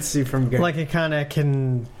prevents you from getting... Like it kind of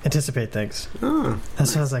can anticipate things. Oh.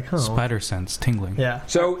 That's what I was like, oh. Spider sense tingling. Yeah.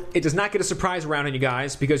 So it does not get a surprise round on you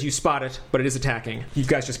guys because you spot it, but it is attacking. You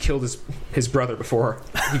guys just killed his brother before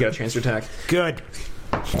he got a chance to attack. Good.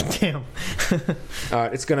 Damn.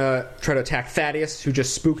 It's going to try to attack Thaddeus, who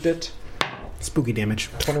just spooked it. Spooky damage.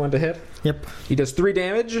 21 to hit. Yep. He does 3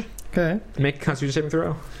 damage. Okay. Make a Constitution saving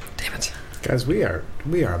throw. Damn it. Guys, we are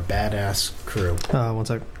a badass crew. 1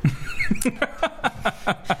 sec.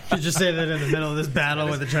 You just say that in the middle of this battle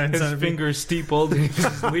with the giant His centipede. fingers steepled. He's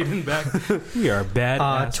just leaning back. We are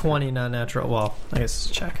bad. 20 non-natural. Well, I guess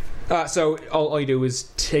check. So all you do is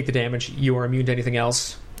take the damage. You are immune to anything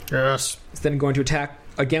else. Yes. It's then going to attack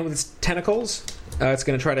again with its tentacles. It's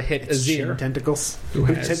going to try to hit Shin Azir. tentacles. Who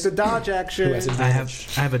has- Take the dodge action. Who has I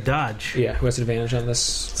advantage. have a dodge. Yeah, who has advantage on this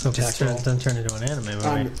So if attack this roll? doesn't turn into an anime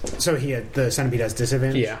movie. So the centipede has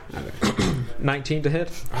disadvantage? Yeah. 19 to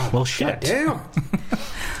hit. Well, shit. Damn.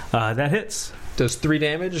 That hits. Does 3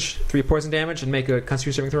 damage, 3 poison damage, and make a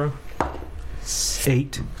Constitution saving throw.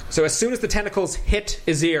 8. So as soon as the tentacles hit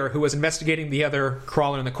Azir, who was investigating the other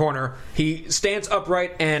crawler in the corner, he stands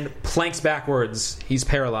upright and planks backwards. He's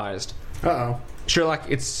paralyzed. Uh-oh. Sherlock,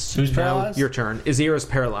 it's Who's now paralyzed? your turn. Azir is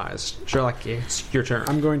paralyzed. Sherlock, it's your turn.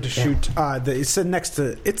 I'm going to shoot. It's next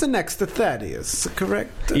to Thaddeus,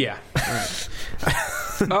 correct? Yeah.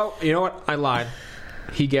 Oh, you know what? I lied.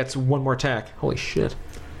 He gets 1 more attack. Holy shit!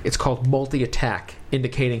 It's called multi-attack,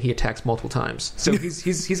 indicating he attacks multiple times. So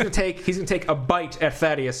he's gonna take a bite at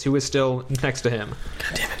Thaddeus, who is still next to him.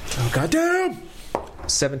 God damn it. Oh, goddamn!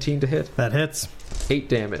 17 to hit, That hits. 8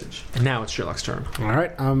 damage. And now it's Sherlock's turn. All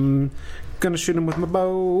right, I'm gonna shoot him with my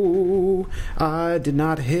bow. I did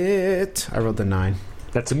not hit. I rolled a 9.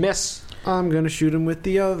 That's a miss. I'm gonna shoot him with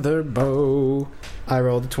the other bow. I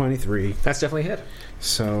rolled a 23. That's definitely a hit.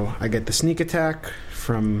 So I get the sneak attack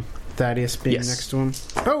from Thaddeus being Yes. next to him.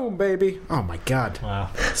 Boom, baby! Oh my god. Wow.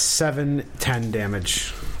 7, 10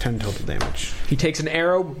 damage. 10 total damage. He takes an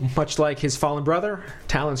arrow, much like his fallen brother.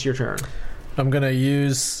 Talon's your turn. I'm gonna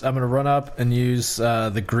run up and use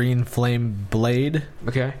the green flame blade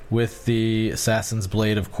Okay. with the assassin's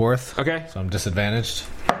blade of Korth. Okay. So I'm disadvantaged.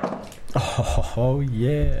 Oh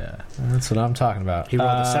yeah, that's what I'm talking about. He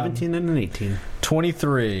rolled a 17 and an 18.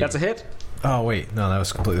 23. That's a hit. Oh wait, no, that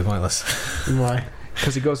was completely pointless. Why?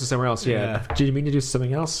 Because he goes to somewhere else. Yeah. Yeah. Did you mean to do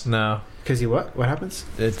something else? No, Because he what? What happens?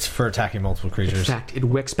 it's for attacking multiple In creatures. fact, it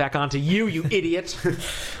wicks back onto you, you idiot. All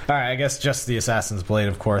right, I guess just the assassin's blade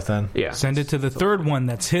of Korth then. Yeah. Send it to the third one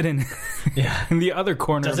that's hidden Yeah. in the other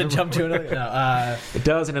corner. Does of it the jump to room. another? No. It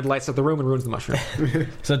does, and it lights up the room and ruins the mushroom.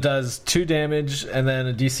 So it does 2 damage and then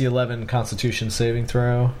a DC 11 Constitution saving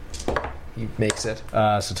throw. He makes it.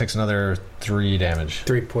 So it takes another 3 damage.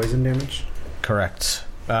 3 poison damage. Correct.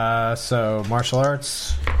 So martial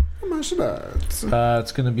arts. Martial arts.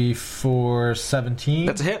 It's going to be for 17.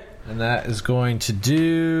 That's a hit. And that is going to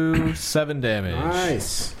do 7 damage.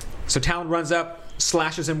 Nice. So Talon runs up,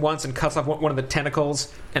 slashes him once, and cuts off one of the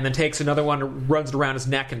tentacles, and then takes another one, runs it around his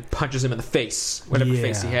neck, and punches him in the face, whatever Yeah.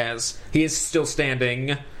 face he has. He is still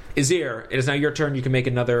standing. Azir, it is now your turn. You can make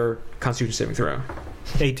another Constitution saving throw.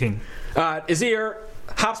 18. Azir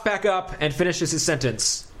hops back up and finishes his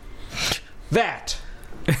sentence. That.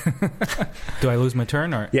 Do I lose my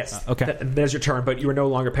turn or? Yes. Okay. There's your turn, but you are no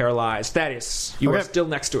longer paralyzed. Thaddeus, you are Okay. still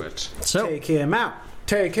next to it. So, Take him out.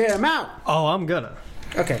 Take him out. oh, I'm gonna.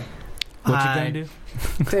 Okay. What you I- gonna do?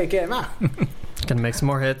 Take him out. Gonna make some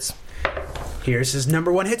more hits. Here's his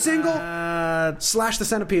number 1 hit single. Slash the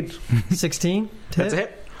centipede. 16 to That's a hit.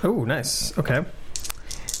 hit. Oh, nice. Okay.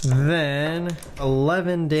 Then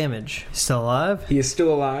 11 damage. Still alive. He is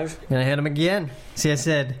still alive. Gonna hit him again. See, I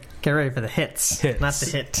said get ready for the hits, Hits. not the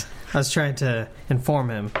hit. I was trying to inform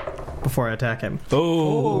him before I attack him.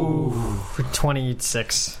 Oh. For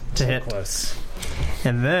 26 to hit. Close.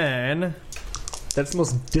 And then That's the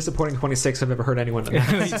most disappointing 26 I've ever heard anyone.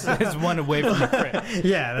 It's one away from the crit.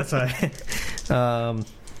 yeah, that's why.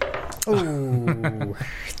 Ooh,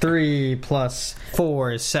 3 plus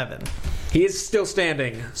 4 is 7. He is still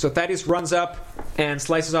standing. So Thaddeus runs up and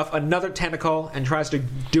slices off another tentacle and tries to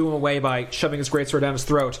do him away by shoving his greatsword down his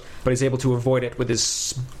throat, but he's able to avoid it with his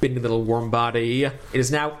spinny little worm body. It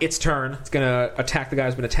is now its turn. It's going to attack the guy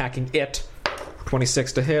who's been attacking it.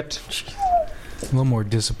 26 to hit. A little more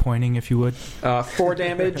disappointing, if you would. 4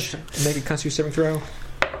 damage. Make a Constitution saving throw.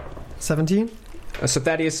 17. So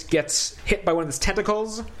Thaddeus gets hit by one of his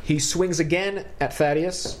tentacles. He swings again at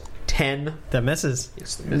Thaddeus. 10. That misses.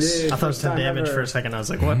 Yes, the miss. I thought it was 10 damage for a second. I was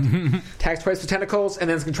like, what? Attacks twice with tentacles, and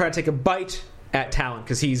then it's going to try to take a bite at Talon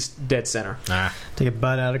because he's dead center. Take a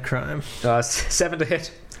bite out of crime. 7 to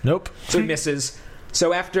hit. Nope. So he misses.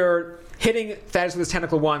 So after hitting Thaddeus with his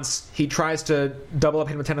tentacle once, he tries to double up,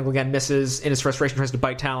 hit him with tentacle again, misses. In his frustration, tries to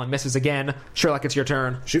bite Talon, misses again. Sherlock, it's your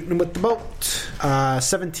turn. Shooting him with the bolt.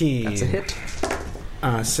 17. That's a hit.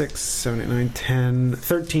 6, 7, 8, 9, 10,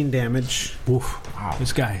 13 damage. Oof. Wow.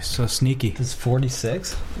 This guy is so sneaky. It's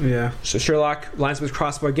 46. Yeah. So Sherlock lines up his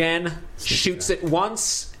crossbow again, shoots it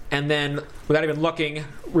once, and then, without even looking,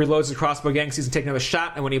 reloads his crossbow again because he's going to take another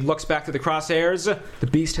shot, and when he looks back through the crosshairs, the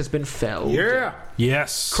beast has been felled. Yeah.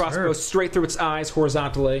 Yes. Crossbow straight through its eyes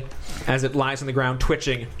horizontally as it lies on the ground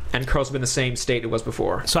twitching, and curls up in the same state it was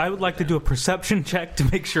before. So I would like to do a perception check to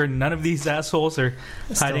make sure none of these assholes are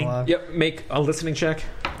hiding. Yep, make a listening check.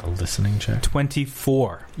 A listening check.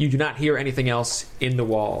 24. You do not hear anything else in the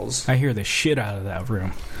walls. I hear the shit out of that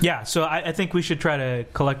room. Yeah, so I think we should try to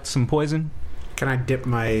collect some poison. Can I dip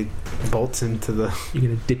my bolts into the... You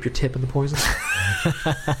gonna dip your tip in the poison?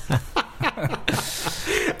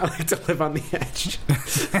 I like to live on the edge.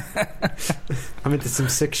 I'm into some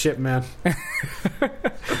sick shit, man. Do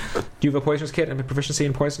you have a poisonous kit and a proficiency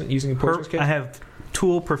in poison using a poisonous kit? I have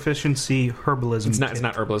tool proficiency herbalism. It's kit.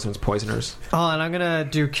 not herbalism, it's poisoners. Oh, and I'm gonna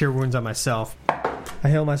do cure wounds on myself. I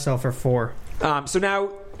heal myself for 4. So now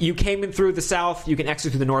you came in through the south, you can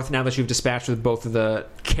exit through the north now that you've dispatched with both of the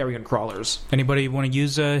carrion crawlers. Anybody want to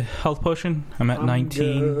use a health potion? I'm at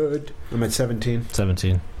 19. Good. I'm at 17.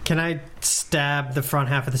 17. Can I stab the front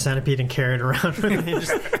half of the centipede and carry it around with me?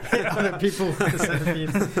 Just hit other people with the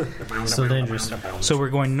centipede. So dangerous. So we're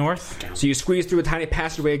going north? So you squeeze through a tiny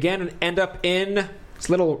passageway again and end up in this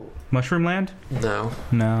little... Mushroom Land? No.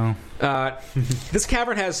 No. This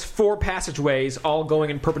cavern has 4 passageways, all going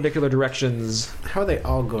in perpendicular directions. How are they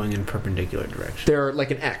all going in perpendicular directions? They're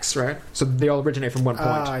like an X, right? So they all originate from one point.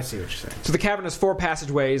 I see what you're saying. So the cavern has 4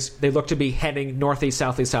 passageways. They look to be heading northeast,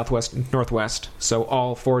 southeast, southwest, and northwest. So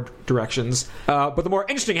all 4 directions. But the more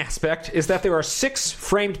interesting aspect is that there are 6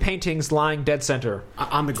 framed paintings lying dead center.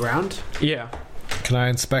 On the ground? Yeah. Can I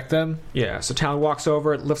inspect them? Yeah, so Talon walks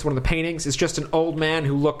over, lifts one of the paintings. It's just an old man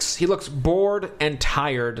who looks bored and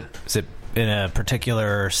tired. Is it in a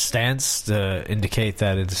particular stance to indicate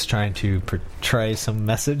that it's trying to portray some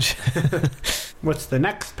message? What's the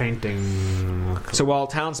next painting? So while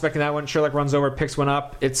Talon's inspecting that one, Sherlock runs over, picks one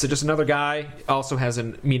up. It's just another guy, also has a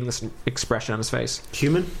meaningless expression on his face.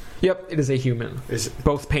 Human? Yep, it is a human.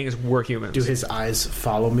 Both paintings were humans. Do his eyes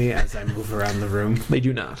follow me as I move around the room? They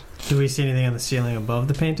do not. Do we see anything on the ceiling above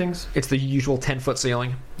the paintings? It's the usual 10-foot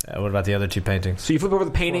ceiling. What about the other 2 paintings? So you flip over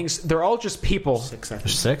the paintings. They're all just people. 6, I think.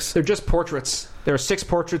 There's 6? They're just portraits. There are 6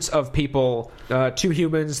 portraits of people. 2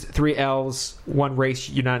 humans, 3 elves, 1 race,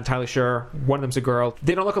 you're not entirely sure. One of them's a girl.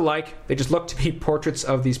 They don't look alike. They just look to be portraits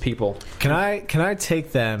of these people. Can I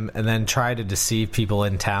take them and then try to deceive people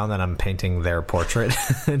in town that I'm painting their portrait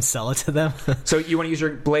and sell it to them? So you want to use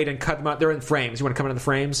your blade and cut them out? They're in frames. You want to come in the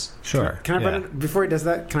frames? Sure. Can I run an, before he does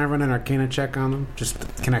that, can I run an Arcana check on them? Just,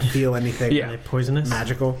 can I feel anything Yeah. Are they poisonous?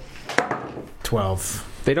 magical?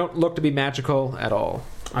 12. They don't look to be magical at all.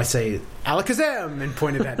 I say, Alakazam! And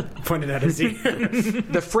pointed at his ear.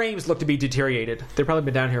 The frames look to be deteriorated. They've probably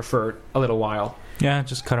been down here for a little while. Yeah,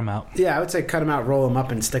 just cut them out. Yeah, I would say cut him out, roll him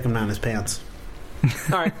up, and stick him down his pants.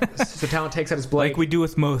 All right. So Talon takes out his blade. Like we do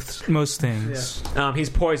with most things. He's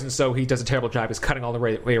poisoned, so he does a terrible job. He's cutting all the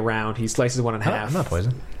way around. He slices one in half. I'm not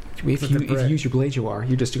poisoned. If you use your blade, you are.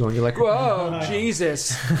 You're just going. You're like, whoa, Jesus!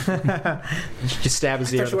 Just stab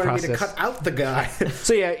his ear in the You wanted me to process. cut out the guy.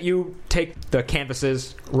 So yeah, you take the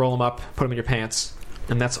canvases, roll them up, put them in your pants,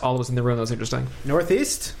 and that's all that was in the room. That was interesting.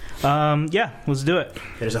 Northeast? Yeah, let's do it.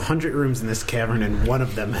 There's 100 rooms in this cavern, and one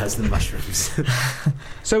of them has the mushrooms.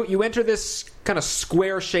 So you enter this kind of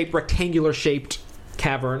square-shaped, rectangular-shaped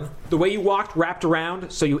cavern. The way you walked wrapped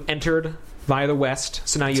around, so you entered via the west.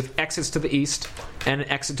 So now you have exits to the east and an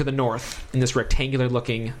exit to the north in this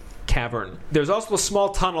rectangular-looking cavern. There's also a small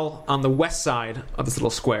tunnel on the west side of this little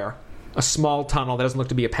square. A small tunnel that doesn't look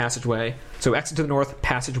to be a passageway. So exit to the north,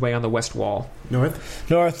 passageway on the west wall. North?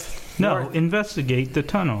 No, investigate the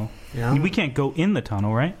tunnel. Yeah. We can't go in the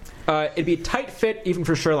tunnel, right? It'd be a tight fit even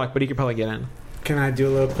for Sherlock, but he could probably get in. Can I do a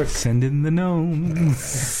little quick... Send in the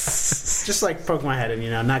gnomes. Just like poke my head in,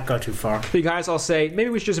 not go too far. So you guys all say, maybe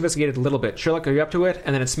we should just investigate it a little bit. Sherlock, are you up to it?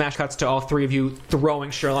 And then it smash cuts to all 3 of you throwing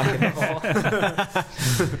Sherlock in the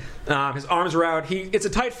hole. His arms are out. It's a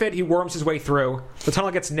tight fit. He worms his way through. The tunnel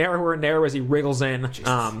gets narrower and narrower as he wriggles in.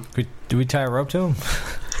 Do we tie a rope to him?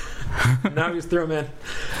 Now he just threw him in.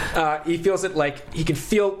 He feels it like he can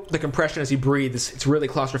feel the compression as he breathes. It's really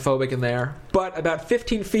claustrophobic in there. But about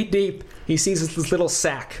 15 feet deep, he sees this little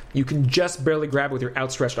sack. You can just barely grab it with your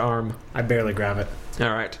outstretched arm. I barely grab it.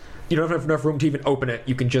 All right. You don't have enough room to even open it.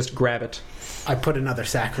 You can just grab it. I put another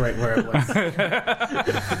sack right where it was.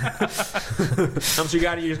 So you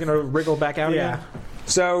got it. You're just going to wriggle back out Yeah. again?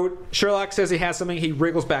 So Sherlock says he has something. He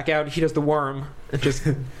wriggles back out. He does the worm. It just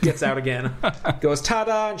gets out again. Goes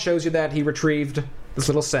ta-da and shows you that he retrieved this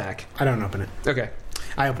little sack. I don't open it. Okay.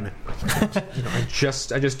 I open it. I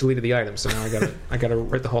just deleted the item, so now I gotta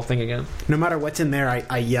write the whole thing again. No matter what's in there,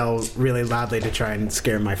 I yell really loudly to try and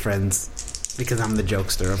scare my friends because I'm the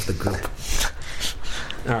jokester of the group.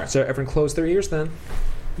 All right, so everyone close their ears then.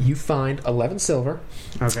 You find 11 silver.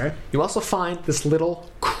 Okay. You also find this little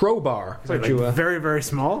crowbar. Like very, very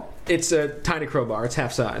small? It's a tiny crowbar. It's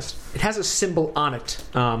half-sized. It has a symbol on it,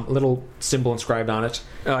 a little symbol inscribed on it.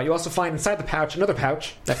 You also find inside the pouch another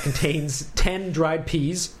pouch that contains 10 dried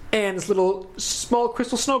peas and this little small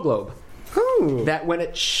crystal snow globe. Ooh. That when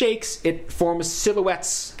it shakes, it forms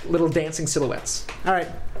silhouettes, little dancing silhouettes. All right.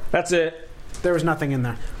 That's it. There was nothing in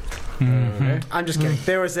there. I'm just kidding.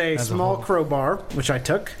 There was a small crowbar, which I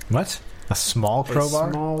took. What? A small crowbar?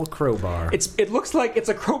 A small crowbar. It looks like it's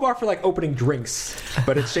a crowbar for like opening drinks,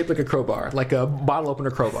 but it's shaped like a crowbar, like a bottle opener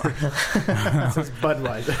crowbar. It says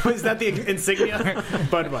Budweiser. Is that the insignia?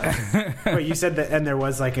 Budweiser. Wait, you said that, and there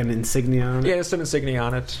was like an insignia on it? Yeah, there's some insignia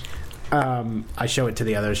on it. I show it to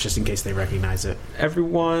the others just in case they recognize it.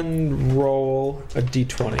 Everyone roll a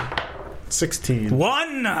d20. 16.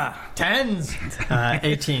 1! 10s.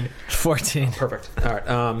 18. 14. Perfect. All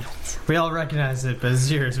right. We all recognize it, but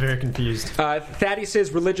Azir is very confused.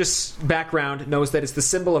 Thaddeus' religious background knows that it's the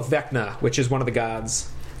symbol of Vecna, which is one of the gods.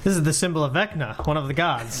 This is the symbol of Vecna, one of the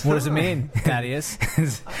gods. What does it mean, Thaddeus?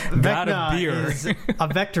 God of Vecna beer. is a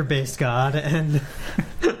vector-based god and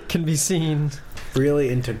can be seen... Really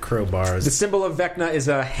into crowbars. The symbol of Vecna is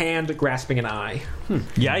a hand grasping an eye.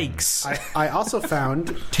 Yikes. I also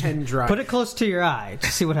found 10 dried... Put it close to your eye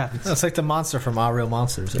to see what happens. It's like the monster from All Real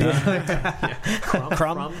Monsters.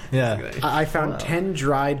 Crumb? Yeah. I found 10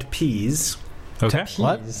 dried peas. Okay.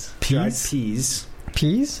 What? Dried peas.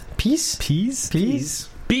 Peas? Peas? Peas? Peas?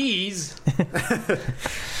 Bees!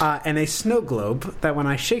 And a snow globe that when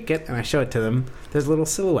I shake it and I show it to them, there's little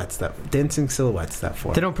silhouettes, dancing silhouettes that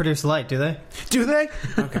form. They don't produce light, do they? Do they?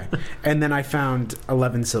 Okay. And then I found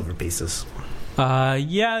 11 silver pieces.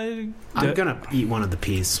 Yeah. I'm going to eat one of the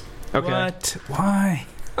peas. Okay. What? Why?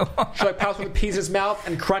 Sherlock pounds with the peas in his mouth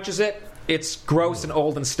and crunches it. It's gross and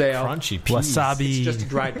old and stale. Crunchy peas. Wasabi. It's just a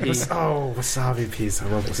dried pea. Oh, wasabi peas. I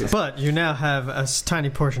love wasabi. But you now have a tiny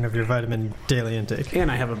portion of your vitamin daily intake.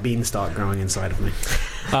 And I have a beanstalk growing inside of me.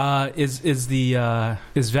 Is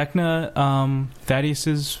Vecna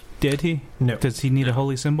Thaddeus's deity? No. Does he need a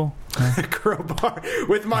holy symbol? Crowbar.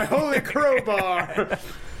 With my holy crowbar.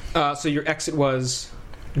 So your exit was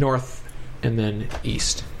north and then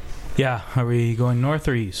east. Yeah. Are we going north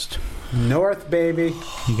or east? North, baby.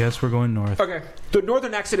 I guess we're going north. Okay. The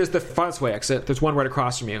northern exit is the farthest way exit. There's one right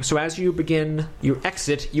across from you. So as you begin your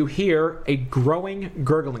exit, you hear a growing,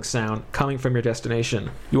 gurgling sound coming from your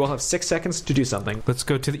destination. You all have 6 seconds to do something. Let's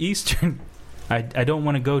go to the eastern. I don't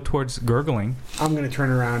want to go towards gurgling. I'm going to turn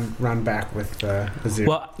around, run back with Azir.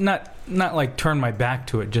 Well, not like turn my back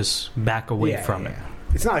to it, just back away from it.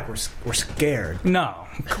 It's not like we're scared. No,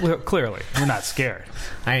 clearly we're not scared.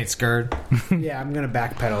 I ain't scared. Yeah, I'm going to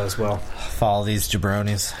backpedal as well. Follow these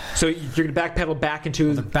jabronis. So you're going to backpedal back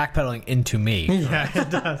into... They're backpedaling into me. Yeah, it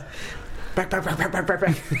does. Back.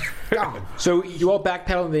 Gone. So you all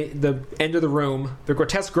backpedal in the end of the room. The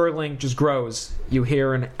grotesque gurgling just grows. You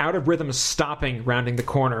hear an out-of-rhythm stopping rounding the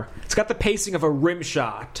corner. It's got the pacing of a rim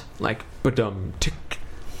shot. Like, ba-dum, tick,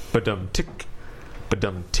 ba-dum, tick,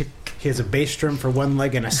 ba-dum, tick. He has a bass drum for one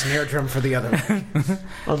leg and a snare drum for the other leg.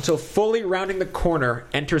 Until fully rounding the corner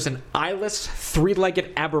enters an eyeless,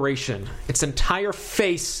 three-legged aberration. Its entire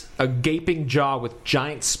face a gaping jaw with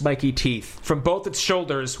giant spiky teeth. From both its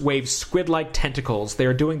shoulders wave squid-like tentacles. They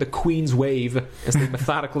are doing the Queen's wave as they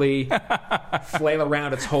methodically flail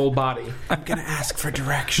around its whole body. I'm going to ask for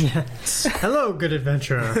directions. Hello, good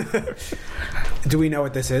adventurer. Do we know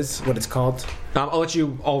what this is? What it's called? I'll let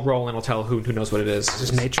you all roll and I'll tell who knows what it is. Is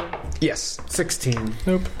this nature? Yes. 16.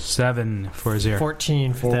 7 for 0.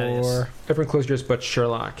 14 for Thaddeus. Everyone close yours but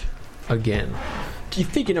Sherlock. Again. Do you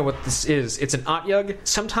think you know what this is? It's an otyug.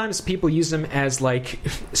 Sometimes people use them as, like,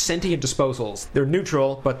 sentient disposals. They're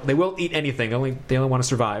neutral, but they will eat anything. They only want to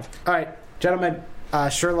survive. All right, gentlemen.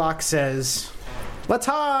 Sherlock says, "Let's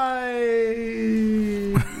hide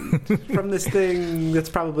from this thing that's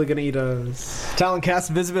probably going to eat us." Talon cast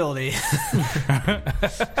invisibility.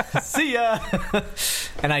 See ya!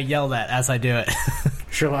 And I yell that as I do it.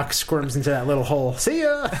 Sherlock squirms into that little hole. See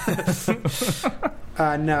ya!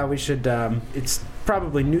 No, we should... it's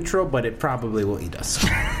probably neutral, but it probably will eat us.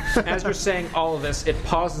 As you're saying all of this, it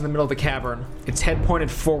pauses in the middle of the cavern, its head pointed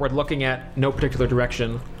forward, looking at no particular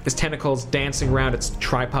direction, its tentacles dancing around its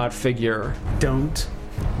tripod figure. Don't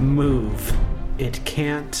move. It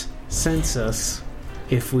can't sense us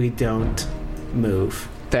if we don't move.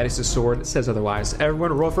 Thaddeus' sword says otherwise.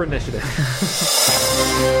 Everyone roll for initiative.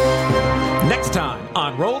 Next time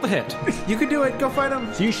on Roll the Hit. You can do it. Go fight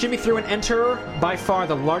him. So you shimmy through and enter by far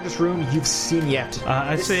the largest room you've seen yet.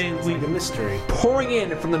 I'd say It's we. like a mystery. Pouring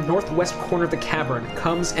in from the northwest corner of the cavern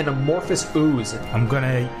comes an amorphous ooze. I'm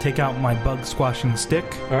gonna take out my bug squashing stick.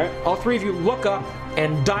 All right. All three of you look up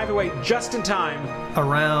and dive away just in time.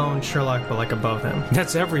 Around Sherlock, but like above him.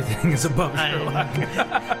 That's everything is above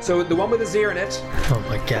Sherlock. So the one with Azir in it, Oh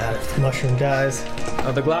my god. Mushroom guys.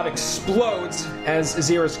 the glob explodes as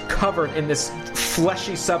Azir is covered in this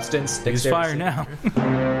fleshy substance. Use fire now.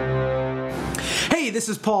 Hey, this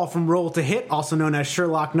is Paul from Roll to Hit, also known as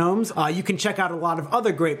Sherlock Gnomes. You can check out a lot of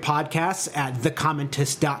other great podcasts at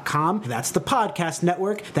thecommentist.com. That's the podcast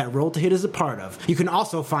network that Roll to Hit is a part of. You can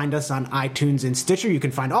also find us on iTunes and Stitcher. You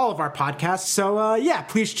can find all of our podcasts. So,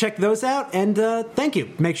 please check those out. And thank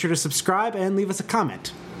you. Make sure to subscribe and leave us a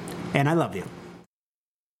comment. And I love you.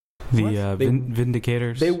 The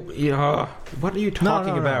Vindicators. What are you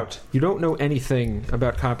talking about? You don't know anything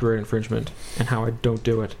about copyright infringement and how I don't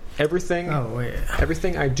do it. Everything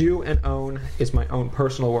I do and own is my own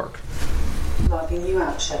personal work. Logging you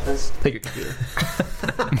out, Shepard. Take your computer.